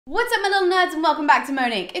What's up, my little nerds, and welcome back to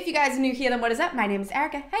Monique. If you guys are new here, then what is up? My name is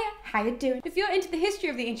Erica. Hiya, how you doing? If you're into the history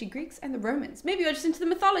of the ancient Greeks and the Romans, maybe you're just into the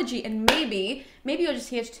mythology, and maybe you're just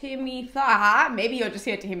here to hear me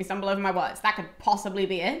stumble over my words. That could possibly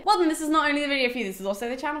be it. Well, then this is not only the video for you, this is also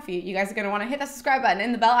the channel for you. You guys are going to want to hit that subscribe button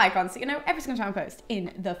and the bell icon so you know every single time I post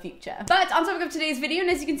in the future. But on topic of today's video, and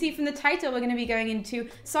as you can see from the title, we're going to be going into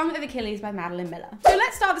Song of Achilles by Madeline Miller. So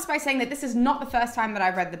let's start this by saying that this is not the first time that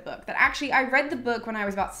I've read the book. That actually, I read the book when I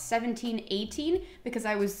was about 17, 18, because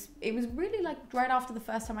it was really like right after the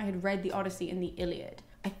first time I had read the Odyssey and the Iliad,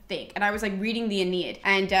 I think. And I was like reading the Aeneid,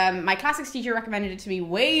 and my classics teacher recommended it to me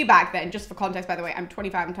way back then. Just for context, by the way, I'm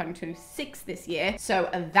 25, I'm turning 26 this year. So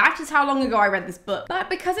that is how long ago I read this book. But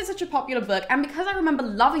because it's such a popular book, and because I remember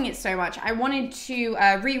loving it so much, I wanted to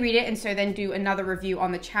reread it and so then do another review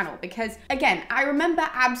on the channel. Because again, I remember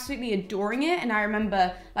absolutely adoring it, and I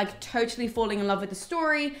remember like totally falling in love with the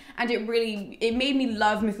story, and it made me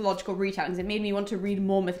love mythological retellings. It made me want to read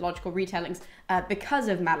more mythological retellings because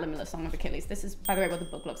of Madeline Miller's Song of Achilles. This is, by the way, what the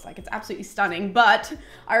book looks like. It's absolutely stunning, but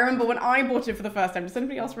I remember when I bought it for the first time, does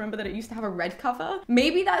anybody else remember that it used to have a red cover?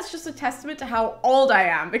 Maybe that's just a testament to how old I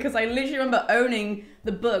am, because I literally remember owning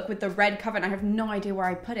the book with the red cover and I have no idea where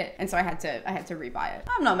I put it. And so I had to rebuy it.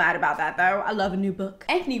 I'm not mad about that though. I love a new book.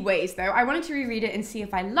 Anyways though, I wanted to reread it and see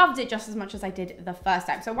if I loved it just as much as I did the first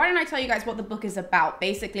time. So why don't I tell you guys what the book is about,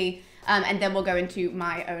 basically, and then we'll go into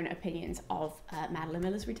my own opinions of Madeline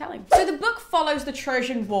Miller's retelling. So the book follows the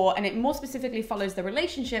Trojan War, and it more specifically follows the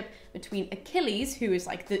relationship between Achilles, who is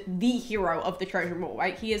like the hero of the Trojan War,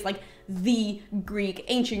 right? He is like the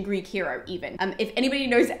ancient Greek hero even. If anybody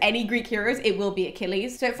knows any Greek heroes, it will be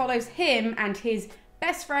Achilles. So it follows him and his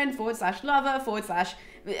best friend / lover /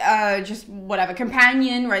 just whatever,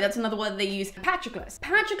 companion, right? That's another word they use. Patroclus.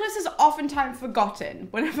 Patroclus is oftentimes forgotten.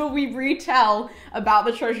 Whenever we retell about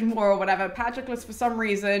the Trojan War or whatever, Patroclus, for some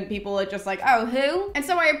reason, people are just like, oh, who? And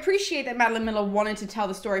so I appreciate that Madeline Miller wanted to tell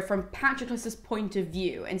the story from Patroclus's point of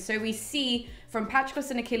view. And so we see from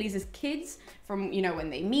Patroclus and Achilles as kids, from, you know, when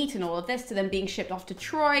they meet and all of this, to them being shipped off to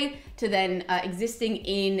Troy, to then existing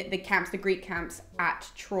in the camps, the Greek camps at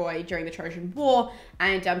Troy during the Trojan War,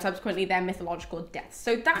 and subsequently their mythological deaths.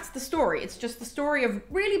 So that's the story. It's just the story of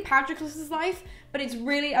really Patroclus's life, but it's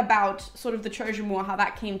really about sort of the Trojan War, how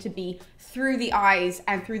that came to be through the eyes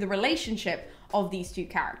and through the relationship of these two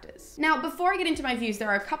characters. Now, before I get into my views, there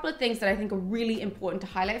are a couple of things that I think are really important to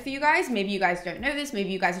highlight for you guys. Maybe you guys don't know this, maybe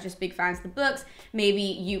you guys are just big fans of the books, maybe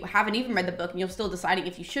you haven't even read the book and you're still deciding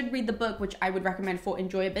if you should read the book, which I would recommend for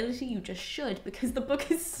enjoyability. You just should, because the book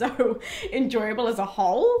is so enjoyable as a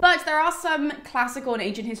whole. But there are some classical and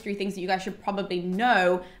ancient history things that you guys should probably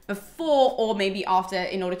know before or maybe after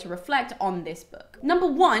in order to reflect on this book. Number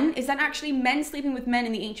one is that actually men sleeping with men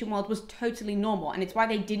in the ancient world was totally normal, and it's why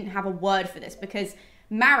they didn't have a word for this, because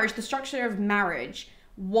marriage, the structure of marriage,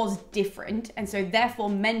 was different, and so therefore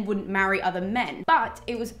men wouldn't marry other men. But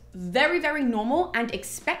it was very, very normal and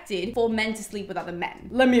expected for men to sleep with other men.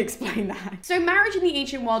 Let me explain that. So marriage in the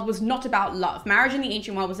ancient world was not about love. Marriage in the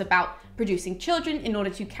ancient world was about producing children in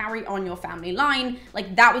order to carry on your family line.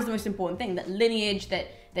 Like, that was the most important thing, that lineage,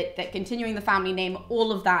 that continuing the family name,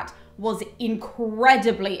 all of that was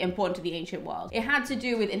incredibly important to the ancient world. It had to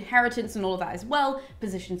do with inheritance and all of that as well,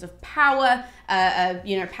 positions of power,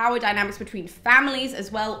 you know, power dynamics between families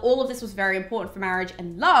as well. All of this was very important for marriage,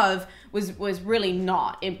 and love was really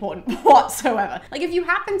not important whatsoever. Like, if you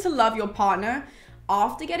happen to love your partner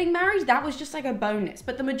after getting married, that was just like a bonus.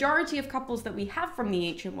 But the majority of couples that we have from the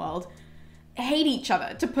ancient world hate each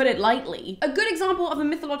other, to put it lightly. A good example of a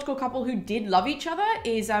mythological couple who did love each other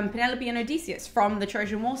is Penelope and Odysseus from the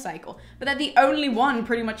Trojan War cycle. But they're the only one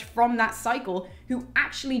pretty much from that cycle who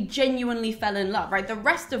actually genuinely fell in love, right? The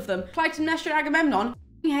rest of them, Clytemnestra and Agamemnon,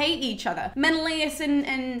 hate each other. Menelaus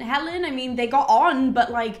and Helen, I mean, they got on,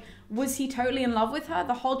 but like, was he totally in love with her?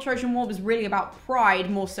 The whole Trojan War was really about pride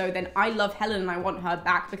more so than I love Helen and I want her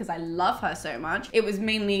back because I love her so much. It was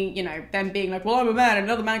mainly, you know, them being like, well, I'm a man and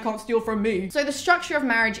another man can't steal from me. So the structure of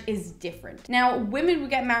marriage is different. Now, women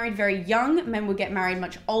would get married very young, men would get married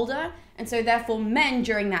much older. And so therefore men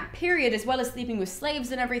during that period, as well as sleeping with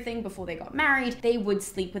slaves and everything before they got married, they would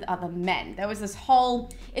sleep with other men. There was this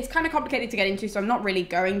whole, it's kind of complicated to get into, so I'm not really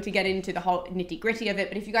going to get into the whole nitty gritty of it,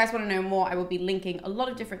 but if you guys want to know more, I will be linking a lot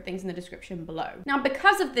of different things in the description below. Now,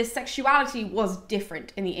 because of this, sexuality was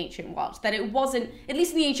different in the ancient world, that it wasn't, at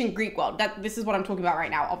least in the ancient Greek world, that this is what I'm talking about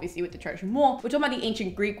right now, obviously with the Trojan War. We're talking about the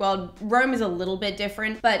ancient Greek world. Rome is a little bit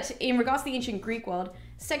different, but in regards to the ancient Greek world,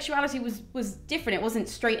 sexuality was different. It wasn't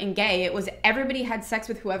straight and gay. It was everybody had sex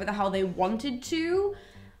with whoever the hell they wanted to.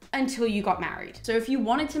 until you got married. So if you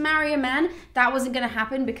wanted to marry a man, that wasn't gonna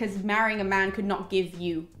happen because marrying a man could not give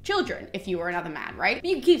you children if you were another man, right? But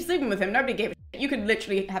you could keep sleeping with him, nobody gave a shit. You could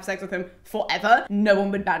literally have sex with him forever, no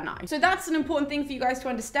one would bat an eye. So that's an important thing for you guys to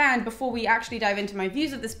understand before we actually dive into my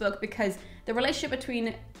views of this book, because the relationship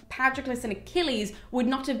between Patroclus and Achilles would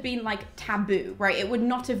not have been like taboo, right? It would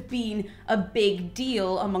not have been a big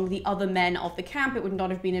deal among the other men of the camp. It would not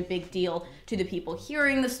have been a big deal to the people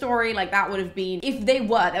hearing the story. Like that would have been, if they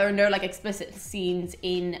were, there are no like explicit scenes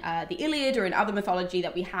in the Iliad or in other mythology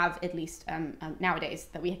that we have, at least nowadays,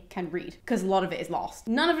 that we can read, because a lot of it is lost.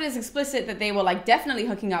 None of it is explicit that they were like definitely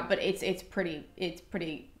hooking up, but it's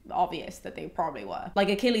pretty obvious that they probably were. Like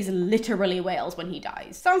Achilles literally wails when he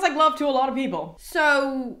dies. Sounds like love to a lot of people.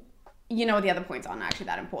 So, you know, the other points aren't actually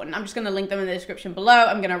that important. I'm just gonna link them in the description below.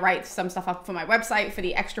 I'm gonna write some stuff up for my website for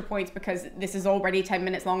the extra points because this is already 10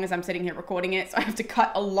 minutes long as I'm sitting here recording it, so I have to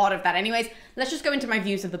cut a lot of that anyways. Let's just go into my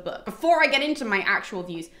views of the book. Before I get into my actual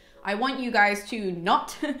views, I want you guys to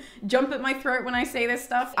not jump at my throat when I say this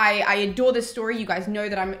stuff. I adore this story. You guys know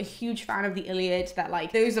that I'm a huge fan of the Iliad, that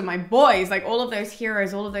like, those are my boys. Like all of those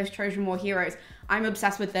heroes, all of those Trojan War heroes, I'm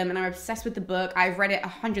obsessed with them and I'm obsessed with the book. I've read it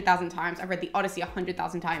 100,000 times. I've read the Odyssey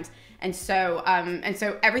 100,000 times. And so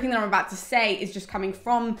everything that I'm about to say is just coming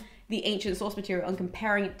from the ancient source material and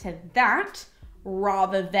comparing it to that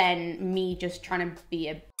rather than me just trying to be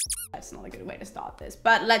a... That's not a good way to start this,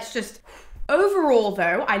 but let's just... Overall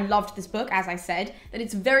though, I loved this book, as I said, that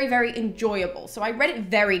it's very, very enjoyable. So I read it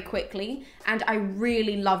very quickly and I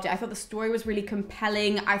really loved it. I thought the story was really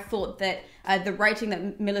compelling. I thought that the writing,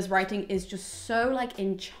 that Miller's writing is just so like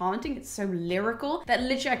enchanting. It's so lyrical that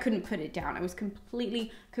literally I couldn't put it down. I was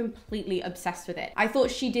completely obsessed with it. I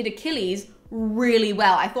thought she did Achilles really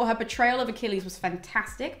well. I thought her portrayal of Achilles was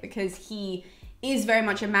fantastic because he is very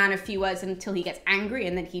much a man of few words until he gets angry,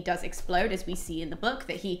 and then he does explode, as we see in the book,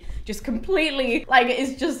 that he just completely, like,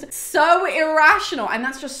 is just so irrational, and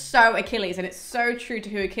that's just so Achilles, and it's so true to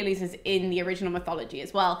who Achilles is in the original mythology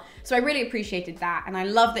as well. So I really appreciated that, and I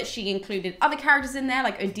love that she included other characters in there,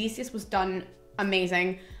 like Odysseus was done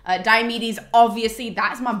amazing. Diomedes, obviously,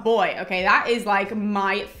 that's my boy, okay? That is like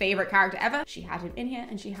my favorite character ever. She had him in here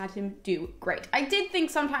and she had him do great. I did think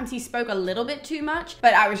sometimes he spoke a little bit too much,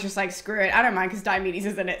 but I was just like, screw it, I don't mind because Diomedes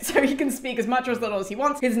is in it, so he can speak as much or as little as he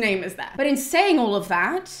wants. His name is there. But in saying all of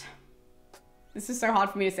that, this is so hard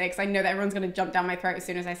for me to say because I know that everyone's gonna jump down my throat as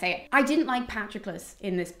soon as I say it. I didn't like Patroclus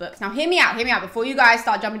in this book. Now hear me out before you guys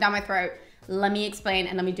start jumping down my throat. Let me explain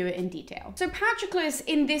and let me do it in detail. So Patroclus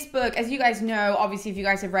in this book, as you guys know, obviously if you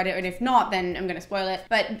guys have read it, and if not, then I'm gonna spoil it,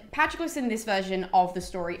 but Patroclus in this version of the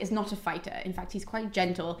story is not a fighter. In fact, he's quite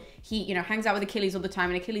gentle. He, you know, hangs out with Achilles all the time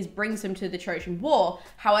and Achilles brings him to the Trojan War.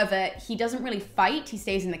 However, he doesn't really fight. He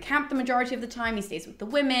stays in the camp the majority of the time. He stays with the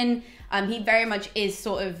women. He very much is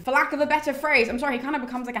sort of, for lack of a better phrase, I'm sorry, he kind of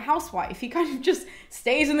becomes like a housewife. He kind of just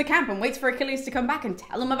stays in the camp and waits for Achilles to come back and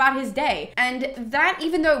tell him about his day. And that,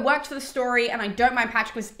 even though it worked for the story, and I don't mind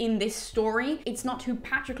Patroclus in this story, it's not who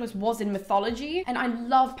Patroclus was in mythology. And I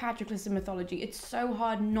love Patroclus in mythology. It's so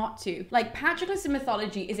hard not to. Like, Patroclus in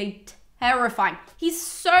mythology is a terrifying. He's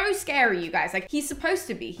so scary, you guys. Like, he's supposed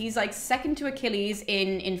to be. He's like second to Achilles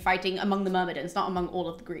in fighting among the Myrmidons, not among all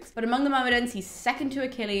of the Greeks, but among the Myrmidons, he's second to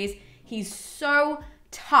Achilles. He's so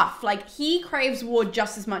tough. Like, he craves war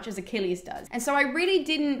just as much as Achilles does. And so I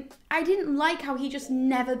didn't like how he just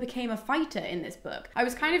never became a fighter in this book. I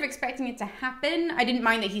was kind of expecting it to happen. I didn't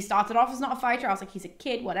mind that he started off as not a fighter. I was like, he's a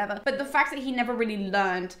kid, whatever. But the fact that he never really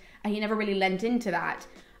learned and he never really lent into that,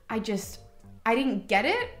 I didn't get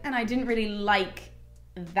it. And I didn't really like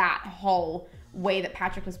that whole way that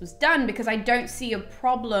Patroclus was done, because I don't see a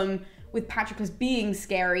problem with Patroclus being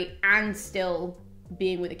scary and still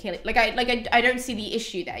being with Achilles. I don't see the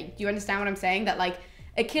issue there. Do you understand what I'm saying? That like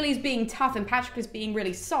Achilles being tough and Patroclus being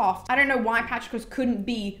really soft, I don't know why Patroclus couldn't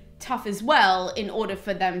be tough as well in order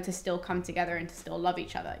for them to still come together and to still love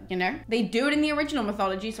each other, you know? They do it in the original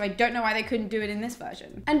mythology, so I don't know why they couldn't do it in this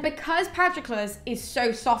version. And because Patroclus is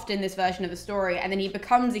so soft in this version of the story, and then he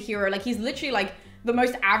becomes a hero, like he's literally like the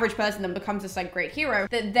most average person that becomes this like great hero,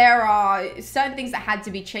 that there are certain things that had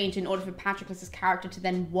to be changed in order for Patroclus's character to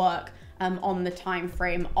then work on the time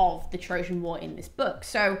frame of the Trojan War in this book.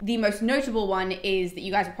 So the most notable one is that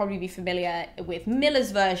you guys will probably be familiar with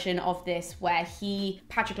Miller's version of this, where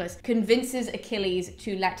Patroclus convinces Achilles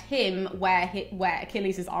to let him wear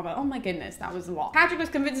Achilles' armor. Oh my goodness, that was a lot.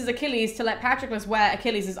 Patroclus convinces Achilles to let Patroclus wear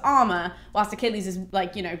Achilles' armor whilst Achilles is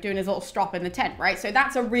like, you know, doing his little strop in the tent, right? So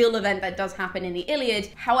that's a real event that does happen in the Iliad.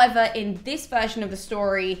 However, in this version of the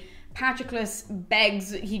story, Patroclus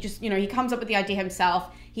begs, he just, he comes up with the idea himself.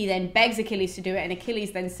 He then begs Achilles to do it, and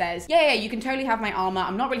Achilles then says, yeah, you can totally have my armor.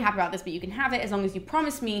 I'm not really happy about this, but you can have it as long as you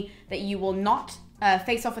promise me that you will not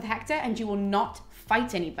face off with Hector and you will not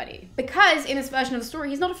fight anybody. Because in this version of the story,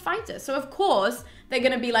 he's not a fighter. So of course, they're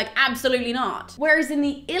gonna be like, absolutely not. Whereas in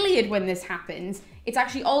the Iliad, when this happens, it's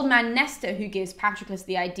actually old man Nestor who gives Patroclus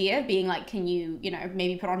the idea, being like, can you,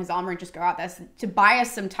 maybe put on his armor and just go out there to buy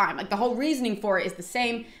us some time. Like the whole reasoning for it is the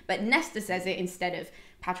same, but Nestor says it instead of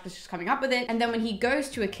Patroclus just coming up with it. And then when he goes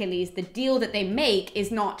to Achilles, the deal that they make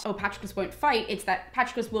is not, oh, Patroclus won't fight. It's that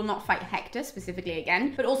Patroclus will not fight Hector specifically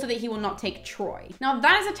again, but also that he will not take Troy. Now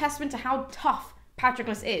that is a testament to how tough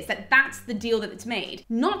Patroclus is, that's the deal that it's made.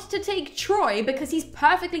 Not to take Troy because he's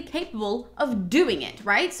perfectly capable of doing it,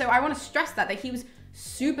 right? So I want to stress that he was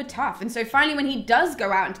super tough. And so finally when he does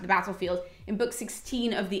go out into the battlefield in book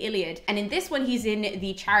 16 of the Iliad, and in this one he's in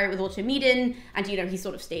the chariot with Automedon, and he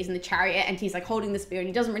sort of stays in the chariot and he's like holding the spear and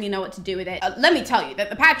he doesn't really know what to do with it. Let me tell you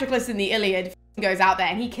that the Patroclus in the Iliad goes out there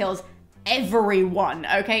and he kills everyone,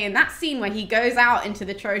 okay? In that scene where he goes out into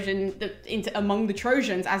the among the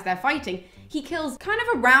Trojans as they're fighting, he kills kind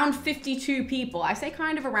of around 52 people. I say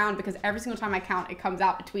kind of around because every single time I count, it comes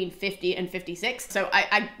out between 50 and 56. So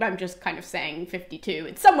I'm just kind of saying 52.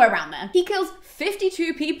 It's somewhere around there. He kills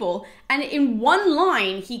 52 people, and in one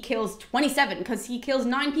line, he kills 27 because he kills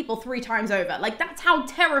 9 people 3 times over. Like, that's how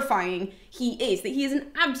terrifying he is, that he is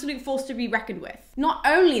an absolute force to be reckoned with. Not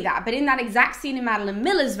only that, but in that exact scene in Madeline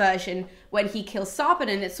Miller's version, when he kills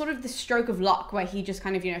Sarpedon, it's sort of the stroke of luck where he just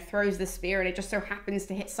kind of, throws the spear and it just so happens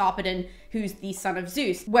to hit Sarpedon, who's the son of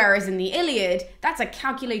Zeus. Whereas in the Iliad, that's a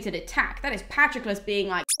calculated attack. That is Patroclus being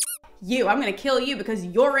like, I'm gonna kill you because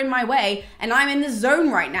you're in my way and I'm in the zone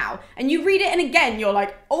right now. And you read it and again, you're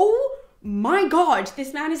like, oh my God,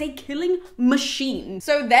 this man is a killing machine.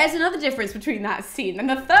 So there's another difference between that scene. And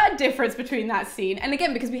the third difference between that scene, and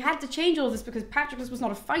again, because we had to change all of this because Patroclus was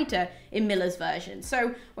not a fighter in Miller's version.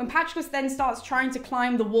 So when Patroclus then starts trying to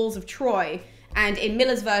climb the walls of Troy, and in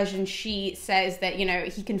Miller's version, she says that,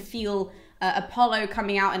 he can feel Apollo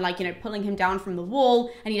coming out and pulling him down from the wall,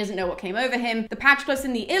 and he doesn't know what came over him. The Patroclus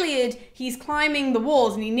in the Iliad, he's climbing the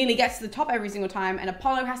walls and he nearly gets to the top every single time, and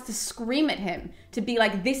Apollo has to scream at him to be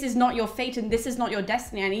like, this is not your fate and this is not your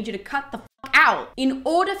destiny. I need you to cut the fuck out, in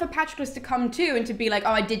order for Patroclus to come to and to be like,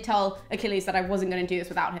 oh, I did tell Achilles that I wasn't going to do this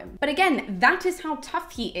without him. But again, that is how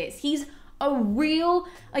tough he is. He's a real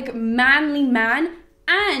manly man,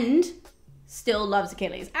 and still loves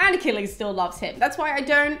Achilles, and Achilles still loves him. That's why I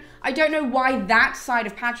don't know why that side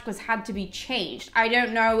of Patroclus had to be changed. I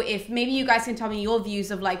don't know if maybe you guys can tell me your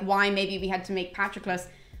views of why maybe we had to make Patroclus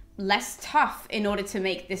less tough in order to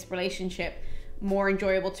make this relationship more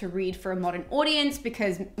enjoyable to read for a modern audience,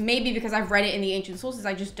 because I've read it in the ancient sources,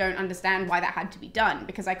 I just don't understand why that had to be done,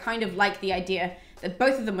 because I kind of like the idea that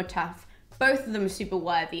both of them were tough, both of them are super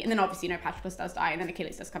worthy, and then obviously, Patroclus does die, and then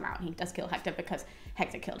Achilles does come out, and he does kill Hector because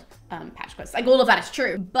Hector killed Patroclus. All of that is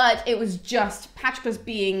true, but it was just Patroclus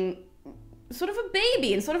being sort of a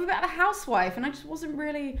baby and sort of about a housewife, and I wasn't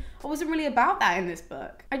really about that in this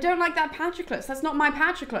book. I don't like that Patroclus. That's not my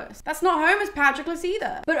Patroclus. That's not Homer's Patroclus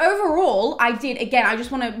either. But overall, I just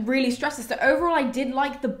want to really stress this, that overall I did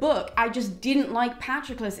like the book. I just didn't like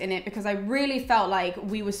Patroclus in it because I really felt like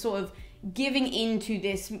we were sort of giving into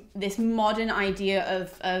this modern idea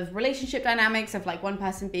of relationship dynamics, of one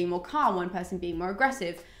person being more calm, one person being more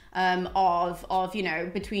aggressive, of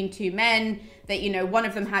between two men, that one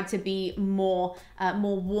of them had to be more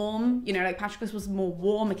warm, Patroclus was more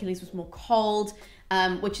warm, Achilles was more cold,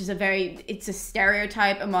 which is it's a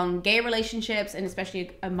stereotype among gay relationships, and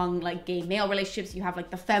especially among gay male relationships. You have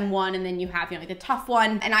the femme one, and then you have the tough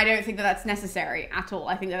one, and I don't think that that's necessary at all.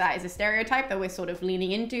 I think that is a stereotype that we're sort of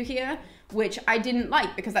leaning into here, which I didn't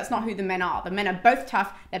like, because that's not who the men are. The men are both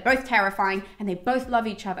tough, they're both terrifying, and they both love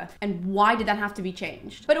each other. And why did that have to be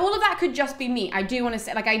changed? But all of that could just be me. I do want to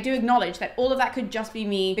say, I do acknowledge that all of that could just be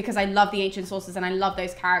me because I love the ancient sources and I love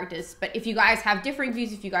those characters. But if you guys have differing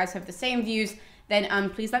views, if you guys have the same views, then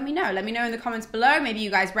please let me know. Let me know in the comments below. Maybe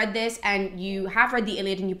you guys read this and you have read the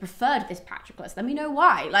Iliad and you preferred this Patroclus. Let me know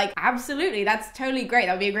why. Absolutely, that's totally great.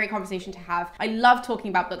 That would be a great conversation to have. I love talking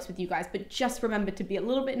about books with you guys, but just remember to be a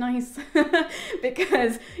little bit nice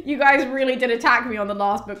because you guys really did attack me on the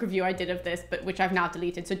last book review I did of this, but which I've now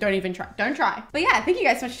deleted, so don't even try. Don't try. But yeah, thank you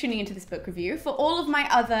guys so much for tuning into this book review. For all of my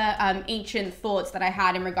other ancient thoughts that I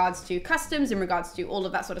had in regards to customs, in regards to all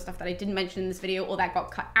of that sort of stuff that I didn't mention in this video or that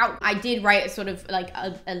got cut out, I did write a sort of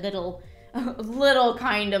a little little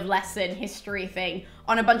kind of lesson history thing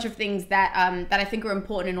on a bunch of things that that I think are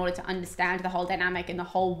important in order to understand the whole dynamic and the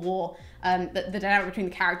whole war, the dynamic between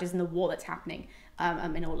the characters and the war that's happening.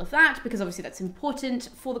 And all of that, because obviously that's important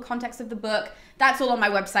for the context of the book. That's all on my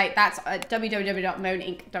website. That's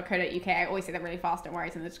www.moaninc.co.uk. I always say that really fast, don't worry,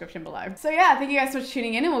 it's in the description below. So yeah, thank you guys so much for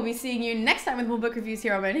tuning in, and we'll be seeing you next time with more book reviews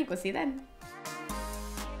here on Moan Inc. We'll see you then.